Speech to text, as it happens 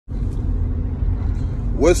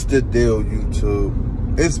What's the deal, YouTube?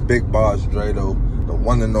 It's Big Boss Drado, the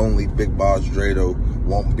one and only Big Boss Drado.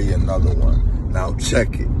 Won't be another one. Now check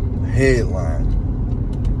it. Headline: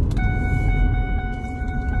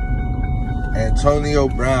 Antonio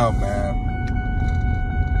Brown, man.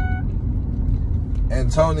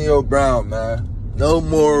 Antonio Brown, man. No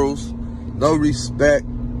morals, no respect,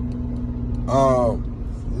 no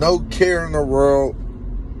care in the world.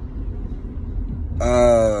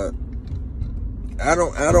 I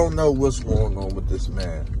don't know what's going on with this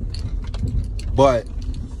man, but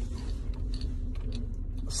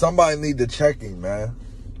somebody need to check him, man.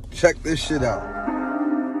 Check this shit out.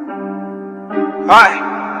 Hi.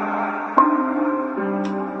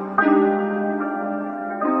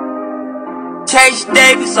 Chase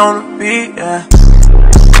Davis on the beat, yeah.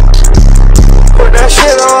 Put that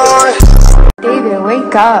shit on. David,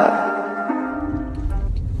 wake up.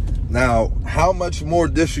 Now, how much more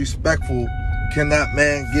disrespectful can that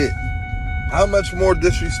man get? How much more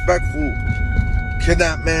disrespectful can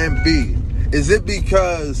that man be? Is it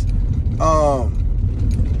because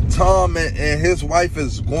Tom and his wife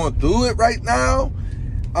is going through it right now?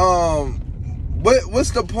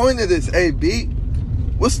 What's the point of this, AB?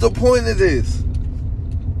 What's the point of this?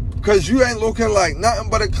 Because you ain't looking like nothing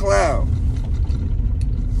but a clown.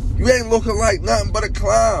 You ain't looking like nothing but a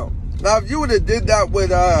clown. Now, if you would have did that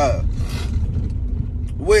with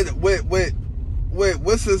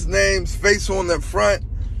what's his name's face on the front?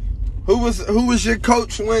 Who was your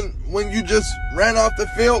coach when you just ran off the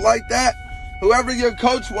field like that? Whoever your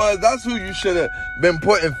coach was, that's who you should have been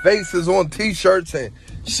putting faces on t-shirts and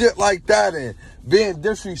shit like that and being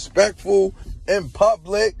disrespectful in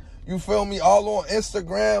public. You feel me? All on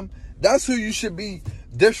Instagram. That's who you should be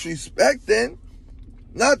disrespecting.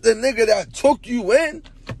 Not the nigga that took you in,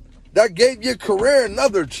 that gave your career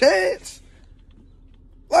another chance.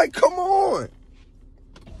 Like, come on.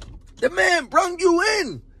 The man brung you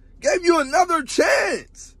in, gave you another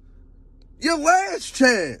chance. Your last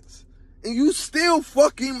chance. And you still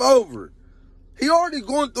fuck him over. He already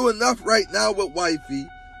going through enough right now with wifey.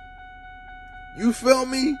 You feel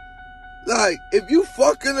me? Like, if you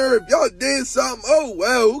fucking her, if y'all did something, oh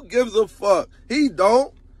well, who gives a fuck? He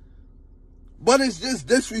don't. But it's just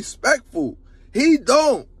disrespectful. He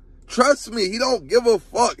don't. Trust me, he don't give a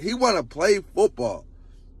fuck. He want to play football.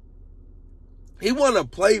 He want to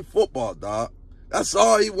play football, dog. That's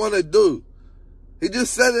all he want to do. He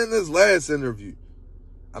just said in his last interview,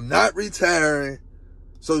 I'm not retiring,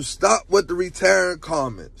 so stop with the retiring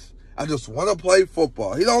comments. I just want to play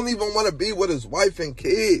football. He don't even want to be with his wife and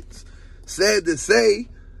kids. Sad to say,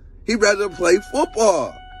 he rather play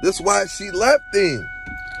football. That's why she left him.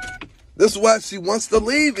 This is why she wants to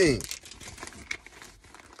leave him.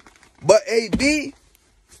 But AB,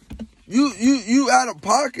 you out of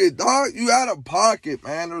pocket, dog. You out of pocket,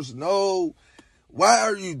 man. There's no, why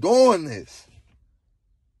are you doing this?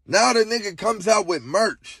 Now the nigga comes out with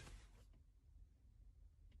merch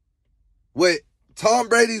with Tom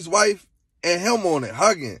Brady's wife and him on it,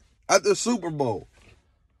 hugging at the Super Bowl.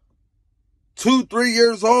 2, 3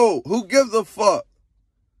 years old. Who gives a fuck?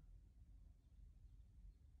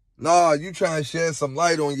 Nah, you trying to shed some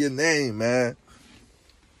light on your name, man.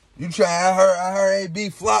 You trying, I heard AB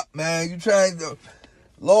flop, man. You trying to,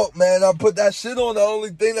 look, man, I put that shit on. The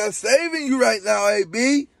only thing that's saving you right now,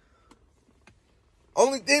 AB.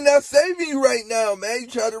 Only thing that's saving you right now, man. You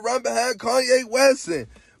try to run behind Kanye West and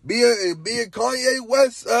be a Kanye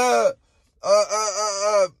West,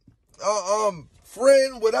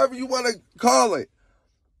 friend, whatever you want to call it.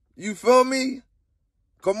 You feel me?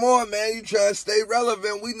 Come on, man. You try to stay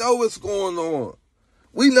relevant. We know what's going on.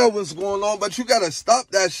 We know what's going on, but you got to stop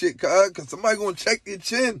that shit, because somebody going to check your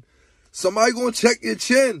chin. Somebody going to check your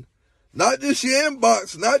chin. Not just your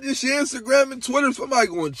inbox, not just your Instagram and Twitter. Somebody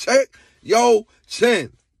going to check your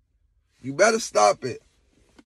chin. You better stop it.